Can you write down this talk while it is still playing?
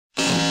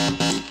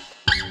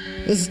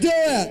Let's do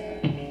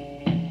it!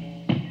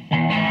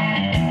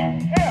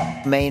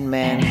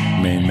 MainMan.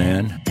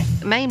 MainMan.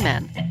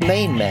 MainMan.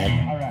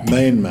 MainMan.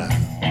 MainMan.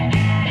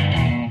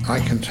 I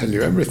can tell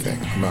you everything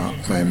about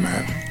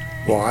MainMan.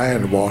 Why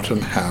and what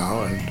and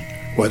how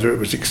and whether it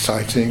was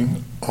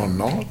exciting or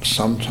not.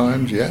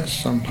 Sometimes yes,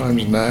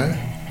 sometimes no.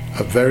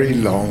 A very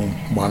long,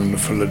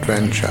 wonderful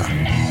adventure.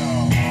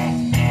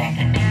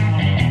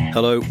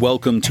 Hello,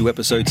 welcome to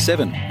episode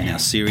 7 in our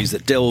series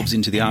that delves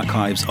into the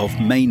archives of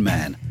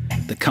MainMan,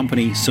 the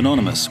company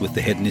synonymous with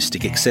the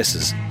hedonistic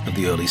excesses of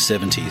the early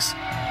 70s.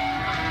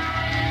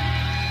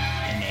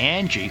 And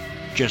Angie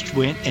just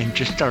went and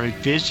just started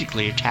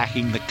physically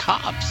attacking the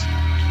cops,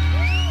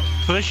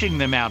 pushing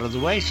them out of the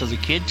way so the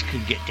kids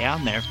could get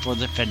down there for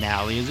the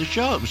finale of the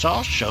show. It was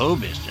all show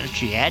business.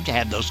 She had to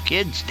have those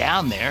kids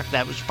down there.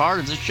 That was part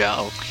of the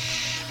show.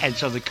 And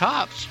so the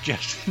cops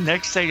just,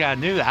 next thing I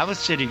knew, I was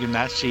sitting in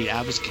that seat.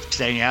 I was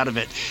staying out of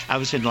it. I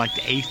was in like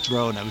the 8th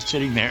row, and I was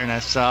sitting there, and I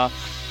saw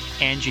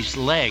Angie's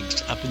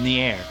legs up in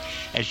the air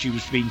as she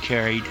was being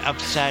carried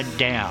upside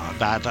down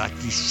by like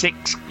these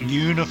 6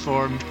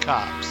 uniformed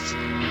cops.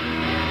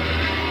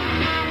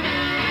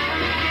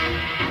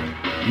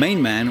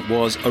 MainMan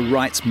was a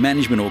rights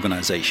management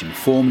organisation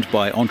formed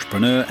by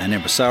entrepreneur and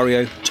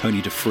impresario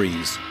Tony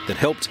DeFries that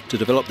helped to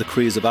develop the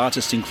careers of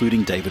artists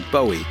including David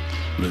Bowie,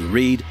 Lou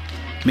Reed,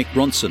 Mick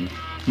Ronson,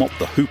 Mott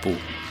the Hoople,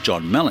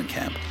 John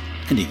Mellencamp,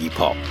 and Iggy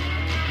Pop.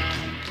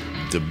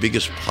 The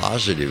biggest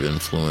positive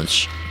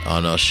influence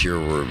on us here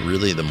were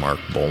really the Mark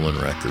Bolan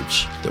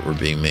records that were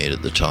being made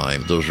at the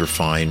time. Those were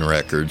fine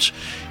records.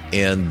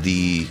 And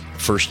the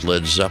first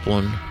Led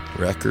Zeppelin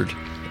record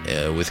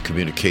with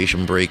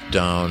Communication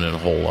Breakdown and a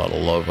whole lot of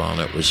love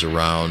on it was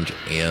around,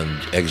 and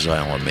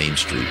Exile on Main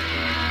Street.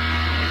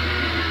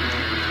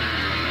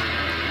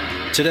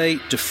 Today,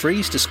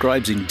 DeFries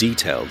describes in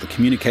detail the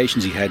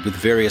communications he had with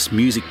various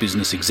music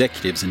business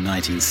executives in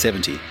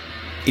 1970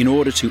 in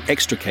order to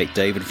extricate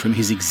David from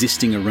his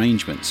existing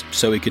arrangements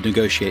so he could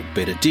negotiate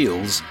better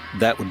deals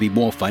that would be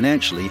more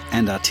financially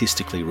and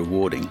artistically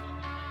rewarding.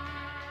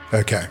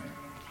 Okay,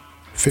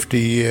 50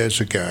 years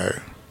ago,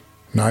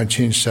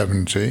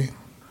 1970,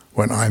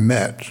 when I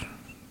met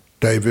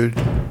David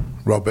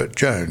Robert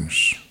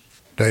Jones,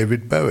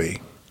 David Bowie,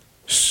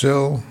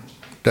 still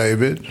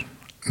David,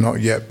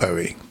 not yet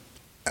Bowie.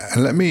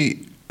 And let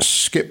me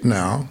skip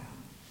now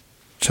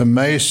to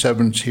May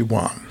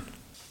 71.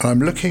 I'm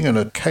looking at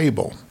a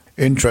cable.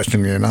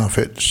 Interestingly enough,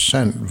 it's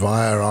sent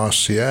via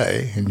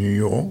RCA in New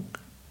York.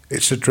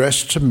 It's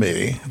addressed to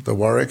me, the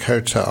Warwick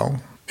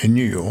Hotel in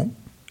New York,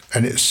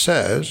 and it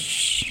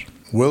says,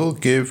 "Will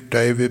give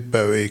David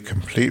Bowie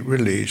complete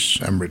release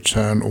and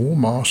return all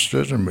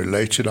mastered and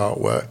related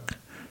artwork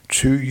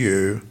to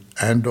you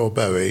and or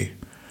Bowie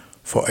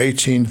for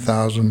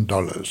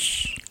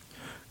 $18,000.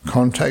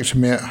 Contact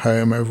me at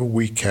home over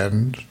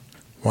weekend,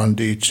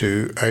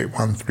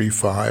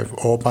 1D2-8135,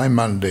 or by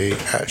Monday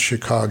at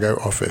Chicago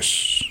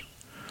office.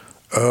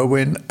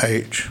 Erwin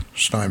H.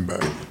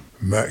 Steinberg,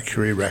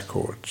 Mercury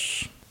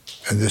Records."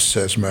 And this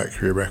says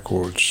Mercury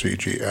Records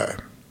CGO.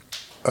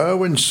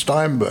 Erwin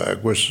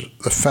Steinberg was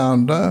the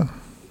founder,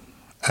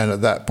 and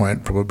at that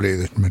point probably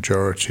the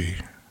majority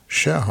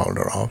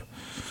shareholder of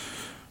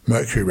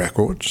Mercury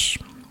Records,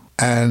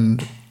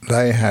 and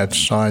they had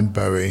signed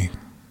Bowie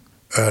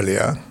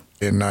earlier,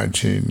 in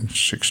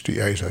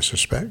 1968, I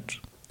suspect.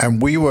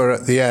 And we were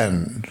at the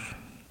end.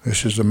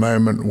 This is the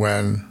moment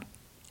when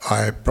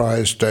I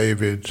prized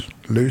David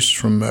loose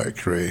from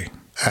Mercury,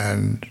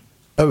 and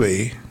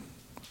Bowie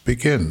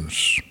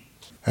begins.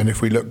 And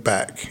if we look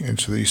back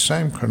into these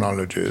same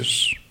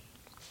chronologies,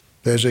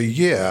 there's a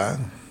year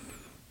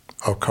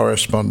of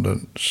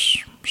correspondence,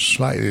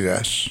 slightly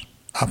less,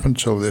 up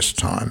until this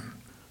time,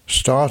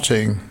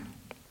 starting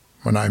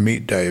when I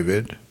meet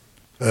David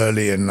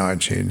early in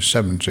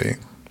 1970,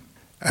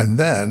 and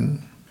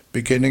then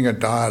beginning a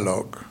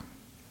dialogue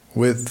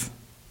with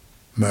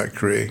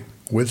Mercury,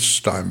 with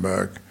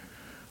Steinberg,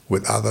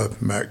 with other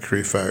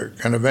Mercury folk,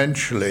 and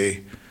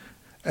eventually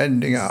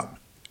ending up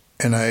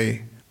in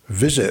a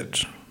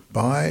visit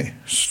by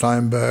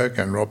Steinberg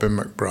and Robin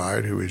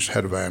McBride, who is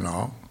head of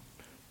A&R,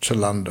 to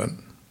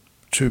London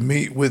to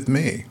meet with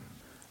me.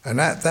 And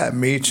at that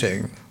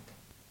meeting,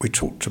 we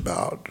talked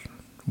about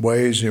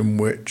ways in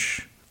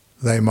which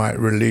they might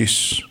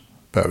release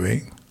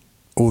Bowie,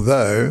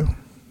 although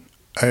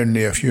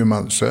only a few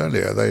months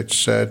earlier they'd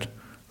said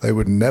they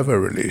would never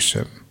release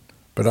him.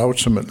 But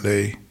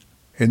ultimately,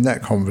 in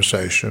that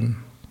conversation,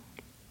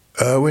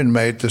 Erwin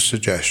made the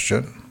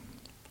suggestion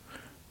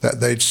that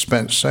they'd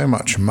spent so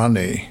much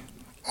money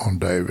on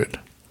David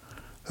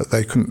that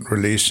they couldn't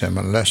release him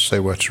unless they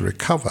were to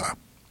recover.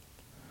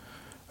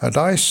 And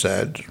I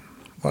said,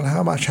 "Well,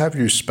 how much have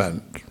you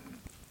spent?"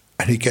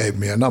 And he gave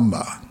me a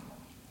number.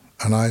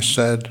 And I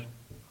said,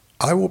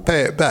 "I will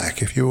pay it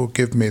back if you will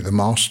give me the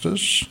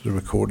masters, the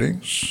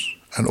recordings,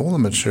 and all the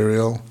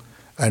material,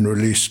 and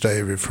release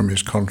David from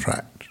his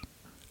contract."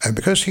 And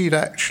because he'd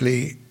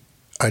actually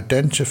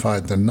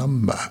identified the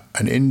number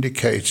and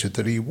indicated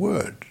that he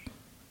would,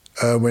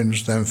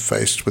 Irwin's then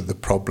faced with the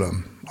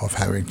problem of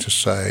having to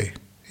say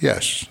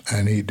yes,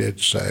 and he did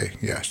say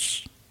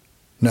yes.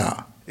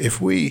 Now,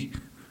 if we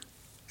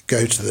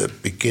go to the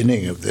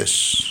beginning of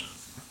this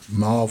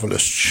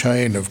marvelous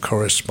chain of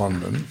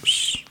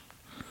correspondence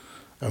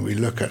and we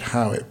look at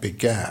how it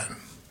began,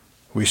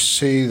 we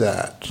see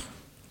that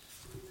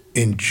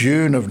in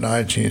June of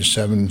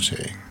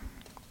 1970,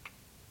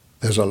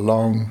 there's a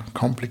long,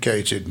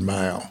 complicated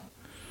mail.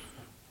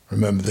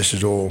 Remember, this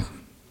is all,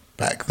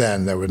 back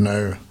then there were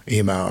no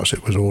emails,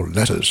 it was all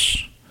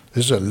letters.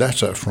 This is a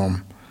letter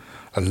from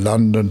a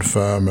London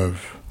firm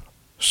of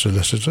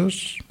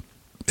solicitors.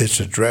 It's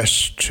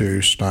addressed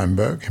to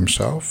Steinberg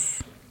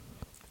himself,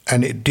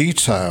 and it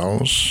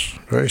details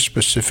very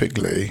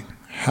specifically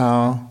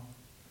how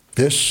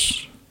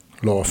this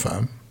law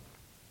firm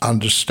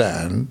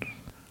understand,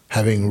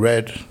 having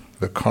read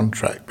the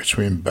contract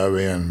between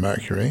Bowie and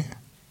Mercury,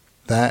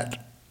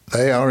 that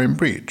they are in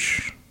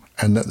breach,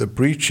 and that the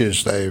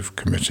breaches they've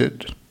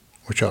committed,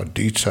 which are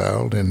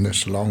detailed in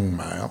this long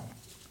mail,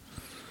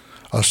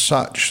 are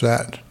such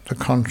that the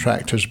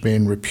contract has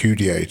been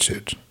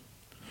repudiated.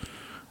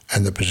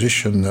 And the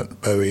position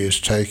that Bowie is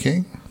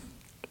taking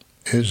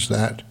is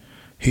that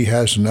he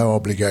has no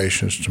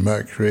obligations to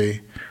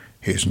Mercury,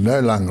 he's no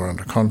longer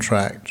under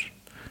contract,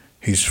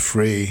 he's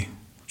free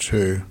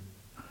to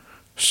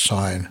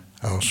sign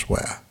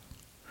elsewhere.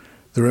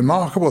 The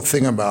remarkable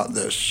thing about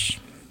this,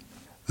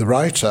 the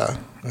writer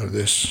of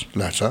this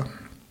letter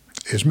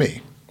is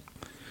me.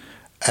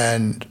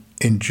 And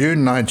in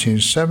June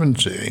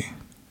 1970,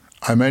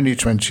 I'm only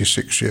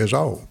 26 years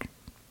old.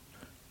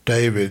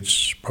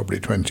 David's probably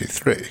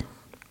 23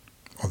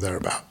 or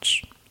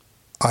thereabouts.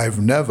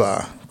 I've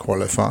never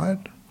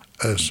qualified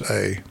as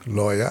a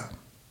lawyer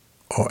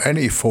or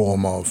any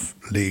form of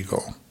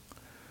legal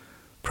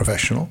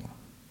professional.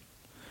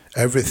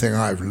 Everything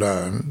I've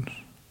learned,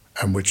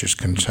 and which is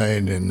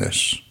contained in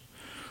this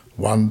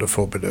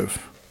wonderful bit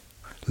of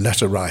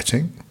letter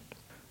writing,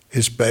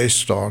 is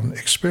based on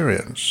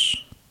experience.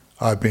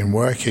 I've been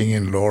working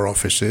in law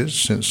offices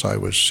since I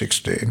was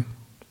 16.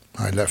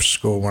 I left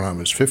school when I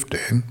was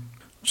 15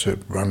 to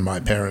run my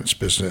parents'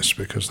 business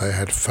because they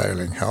had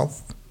failing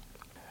health.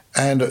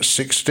 And at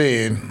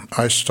 16,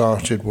 I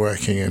started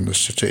working in the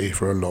city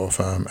for a law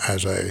firm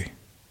as a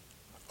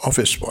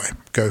office boy,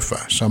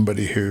 gopher,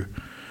 somebody who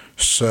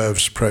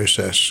serves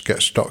process,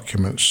 gets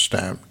documents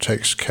stamped,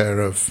 takes care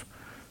of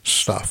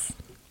stuff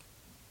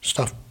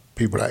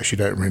people actually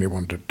don't really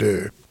want to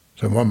do.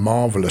 So one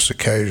marvelous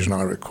occasion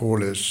I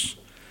recall is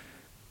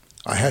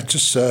I had to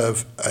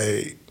serve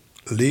a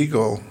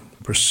legal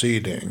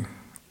proceeding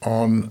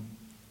on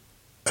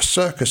a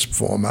circus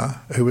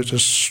performer who was a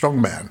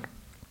strongman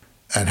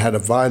and had a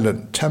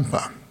violent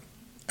temper.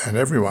 And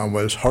everyone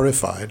was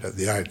horrified at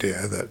the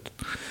idea that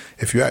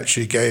if you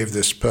actually gave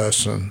this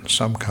person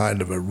some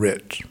kind of a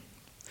writ,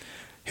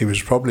 he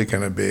was probably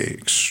going to be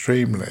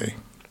extremely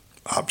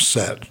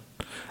upset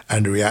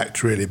and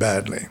react really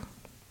badly.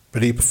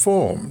 But he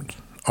performed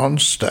on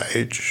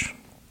stage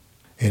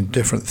in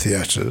different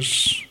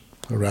theatres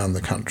around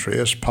the country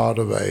as part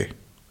of an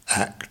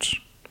act.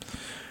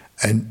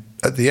 And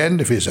at the end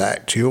of his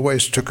act, he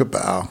always took a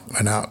bow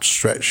and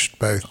outstretched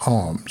both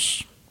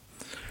arms.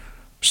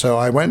 So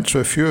I went to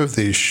a few of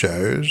these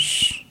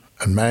shows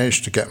and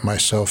managed to get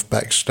myself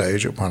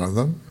backstage at one of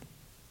them.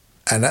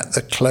 And at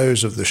the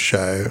close of the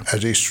show,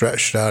 as he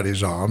stretched out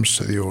his arms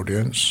to the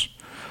audience,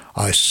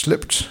 I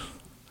slipped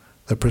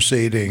the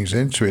proceedings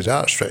into his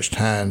outstretched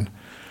hand,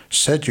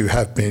 said, "You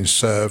have been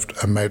served,"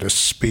 and made a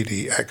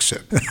speedy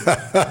exit.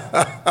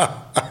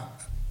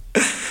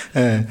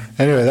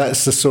 Anyway,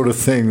 that's the sort of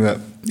thing that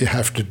you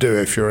have to do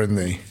if you're in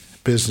the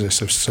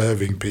business of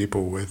serving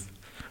people with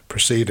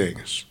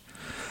proceedings.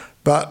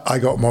 But I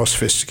got more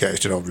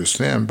sophisticated,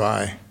 obviously, and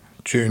by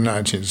June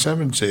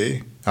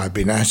 1970, I'd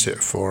been at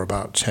it for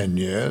about 10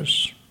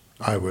 years.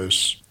 I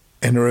was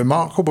in a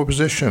remarkable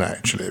position,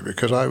 actually,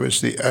 because I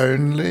was the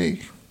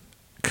only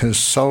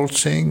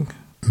consulting,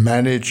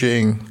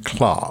 managing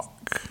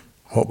clerk,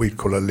 what we'd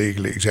call a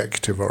legal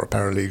executive or a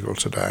paralegal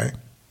today,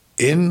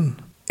 in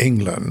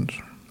England,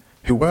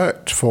 who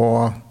worked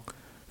for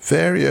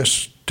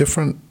various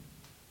different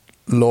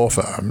law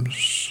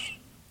firms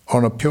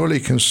on a purely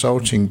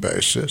consulting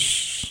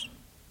basis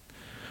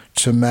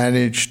to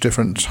manage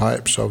different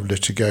types of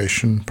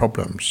litigation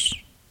problems.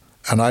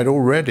 And I'd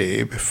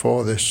already,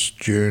 before this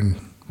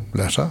June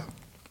letter,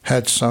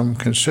 had some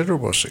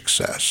considerable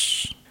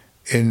success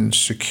in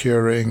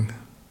securing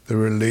the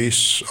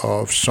release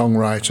of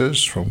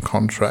songwriters from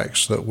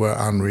contracts that were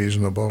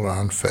unreasonable or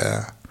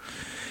unfair,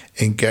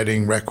 in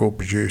getting record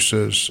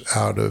producers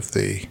out of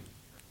the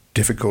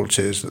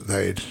difficulties that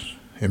they'd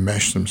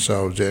enmeshed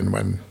themselves in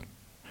when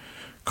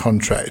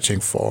contracting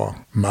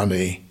for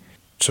money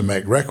to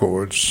make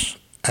records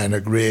and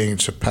agreeing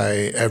to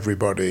pay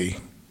everybody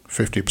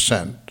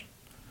 50%.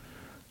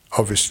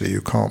 Obviously,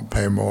 you can't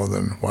pay more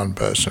than one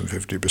person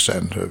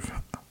 50% of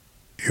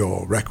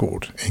your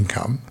record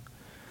income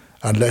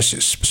unless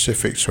it's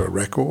specific to a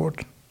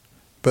record,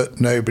 but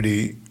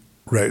nobody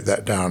wrote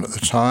that down at the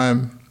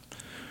time.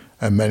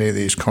 and many of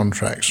these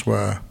contracts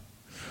were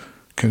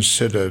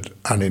considered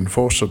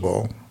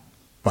unenforceable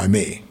by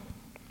me.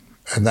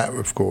 And that,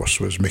 of course,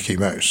 was Mickey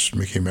Most.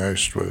 Mickey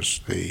Most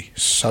was the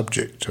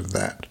subject of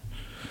that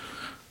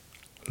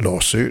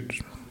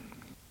lawsuit.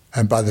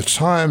 And by the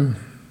time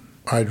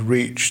I'd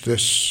reached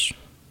this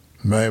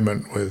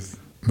moment with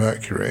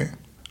Mercury,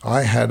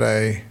 I had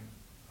a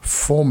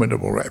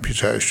formidable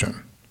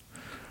reputation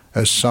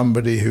as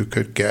somebody who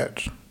could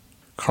get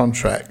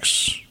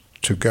contracts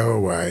to go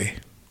away,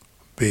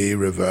 be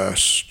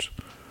reversed,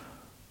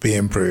 be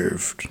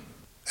improved,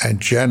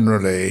 and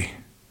generally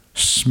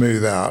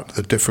smooth out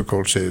the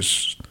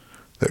difficulties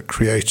that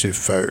creative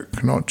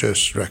folk, not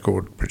just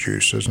record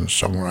producers and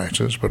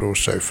songwriters, but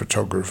also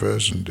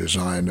photographers and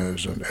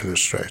designers and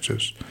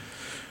illustrators,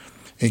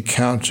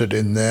 encountered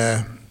in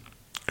their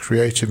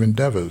creative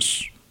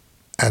endeavors.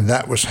 And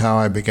that was how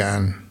I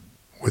began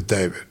with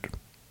David.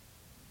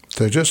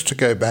 So just to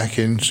go back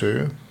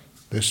into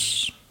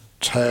this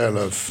tale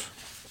of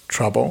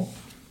trouble,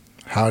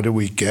 how do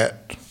we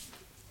get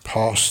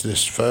past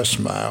this first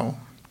mail?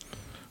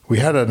 We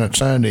had an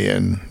attorney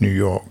in New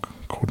York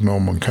called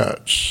Norman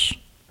Kurtz,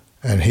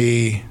 and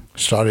he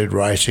started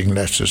writing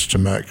letters to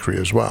Mercury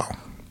as well.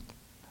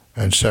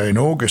 And so in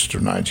August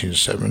of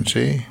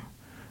 1970,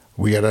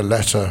 we get a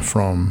letter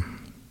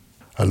from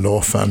a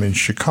law firm in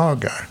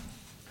Chicago.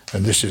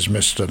 And this is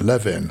Mr.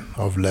 Levin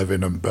of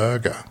Levin and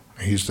Berger.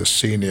 He's the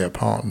senior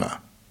partner.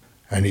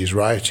 And he's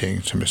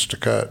writing to Mr.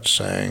 Kurtz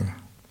saying,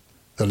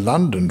 the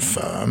London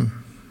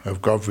firm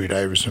of Godfrey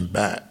Davis and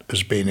Batt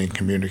has been in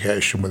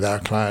communication with our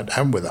client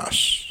and with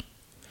us.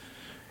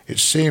 It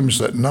seems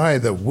that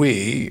neither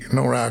we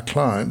nor our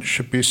client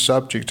should be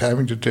subject to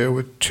having to deal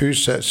with two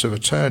sets of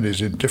attorneys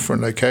in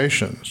different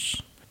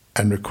locations,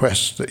 and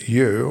request that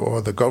you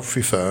or the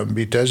Godfrey firm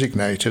be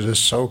designated as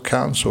sole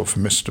counsel for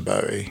Mr.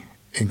 Bowie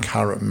in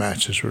current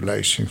matters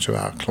relating to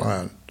our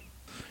client.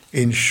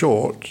 In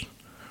short,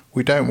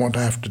 we don't want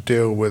to have to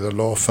deal with a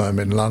law firm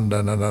in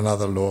London and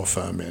another law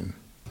firm in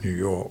New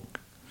York.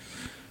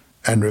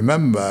 And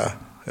remember,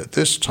 at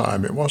this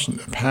time, it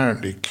wasn't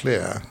apparently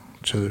clear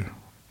to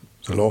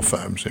the law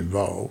firms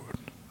involved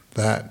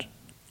that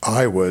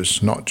I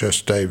was not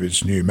just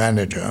David's new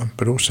manager,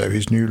 but also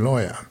his new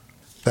lawyer.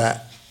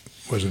 That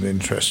was an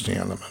interesting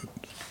element.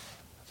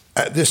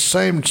 At this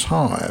same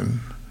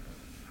time,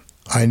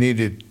 I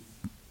needed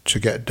to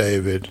get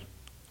David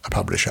a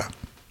publisher.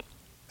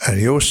 And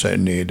he also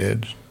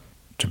needed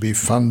to be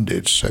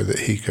funded so that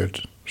he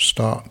could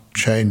start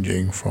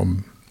changing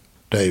from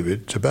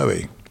David to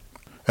Bowie.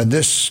 And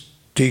this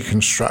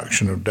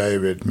deconstruction of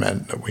David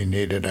meant that we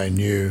needed a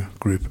new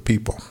group of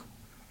people.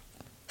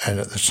 And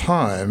at the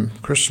time,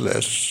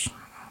 Chrysalis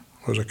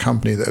was a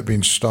company that had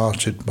been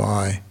started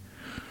by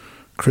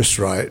Chris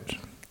Wright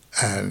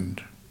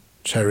and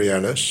Terry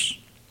Ellis,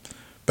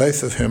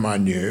 both of whom I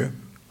knew,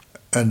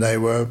 and they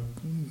were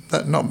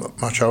not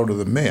much older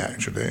than me,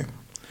 actually,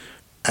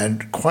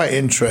 and quite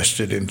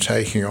interested in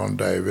taking on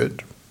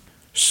David.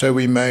 So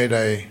we made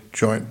a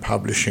joint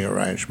publishing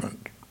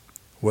arrangement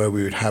where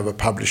we would have a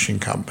publishing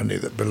company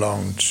that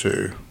belonged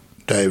to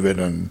David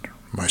and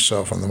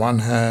myself on the one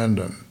hand,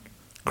 and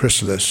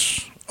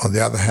Chrysalis on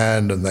the other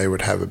hand, and they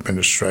would have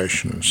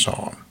administration and so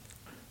on.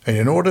 And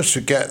in order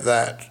to get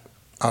that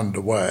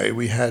underway,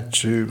 we had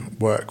to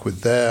work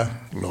with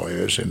their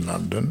lawyers in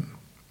London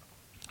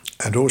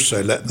and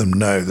also let them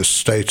know the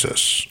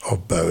status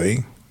of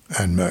Bowie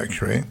and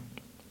Mercury.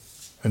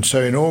 And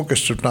so in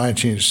August of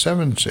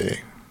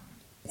 1970,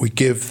 we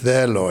give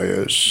their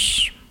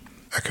lawyers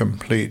a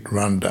complete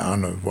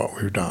rundown of what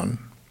we've done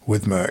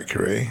with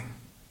Mercury,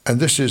 and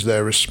this is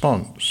their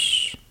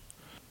response.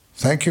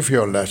 Thank you for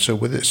your letter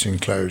with its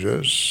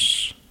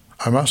enclosures.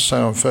 I must say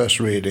on first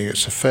reading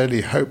it's a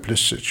fairly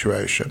hopeless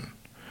situation,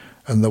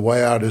 and the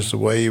way out is the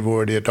way you've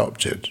already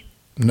adopted,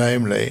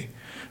 namely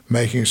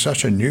making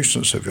such a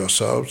nuisance of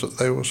yourselves that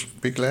they will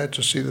be glad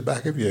to see the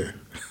back of you.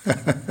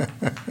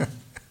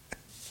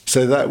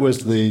 So that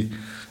was the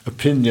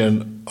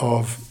opinion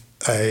of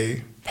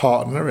a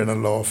partner in a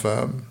law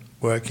firm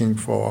working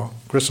for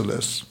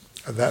Chrysalis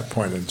at that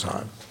point in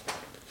time.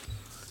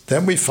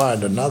 Then we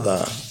find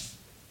another,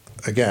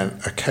 again,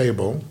 a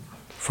cable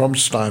from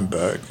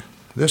Steinberg,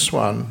 this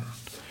one,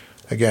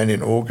 again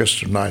in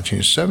August of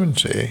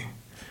 1970,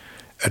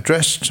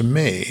 addressed to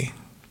me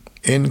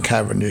in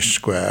Cavendish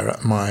Square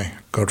at my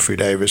Godfrey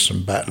Davis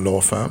and Batt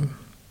law firm.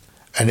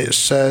 And it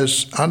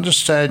says,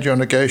 understand you're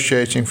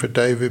negotiating for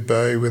David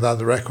Bowie with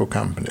other record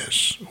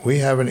companies. We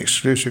have an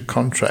exclusive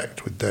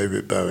contract with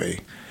David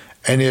Bowie.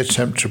 Any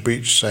attempt to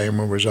breach same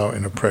will result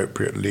in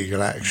appropriate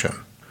legal action.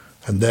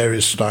 And there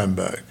is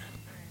Steinberg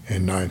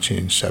in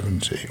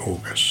 1970,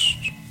 August.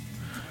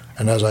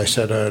 And as I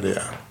said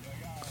earlier,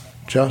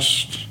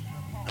 just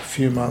a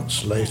few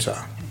months later,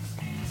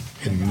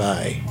 in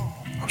May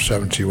of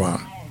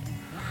 71,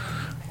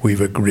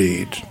 we've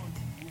agreed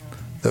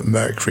that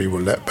Mercury will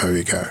let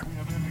Bowie go.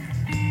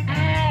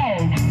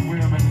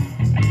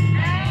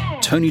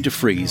 Tony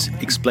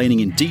DeFries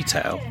explaining in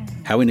detail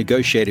how he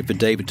negotiated for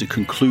David to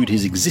conclude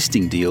his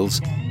existing deals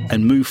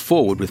and move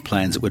forward with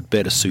plans that would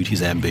better suit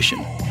his ambition.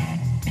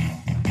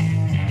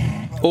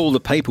 All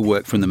the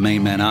paperwork from the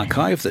MainMan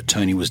archive that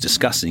Tony was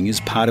discussing is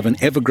part of an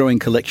ever-growing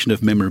collection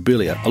of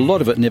memorabilia, a lot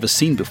of it never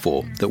seen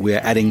before, that we are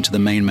adding to the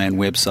MainMan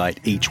website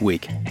each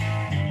week.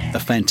 A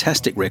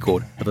fantastic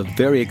record of a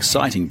very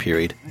exciting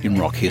period in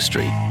rock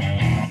history.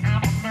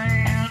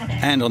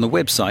 And on the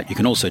website you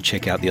can also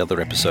check out the other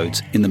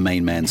episodes in the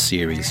MainMan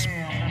series.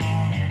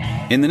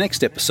 In the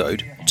next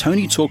episode,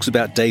 Tony talks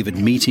about David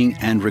meeting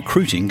and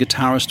recruiting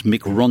guitarist Mick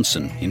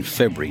Ronson in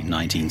February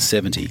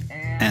 1970,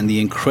 and the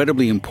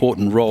incredibly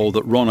important role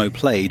that Ronno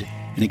played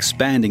in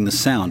expanding the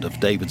sound of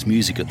David's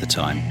music at the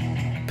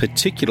time,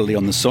 particularly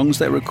on the songs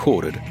they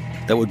recorded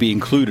that would be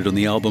included on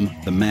the album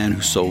The Man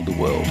Who Sold the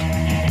World.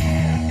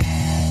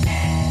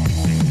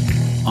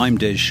 I'm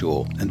Des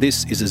Shaw, and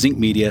this is a Zinc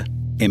Media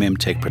MM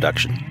Tech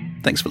production.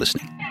 Thanks for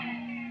listening.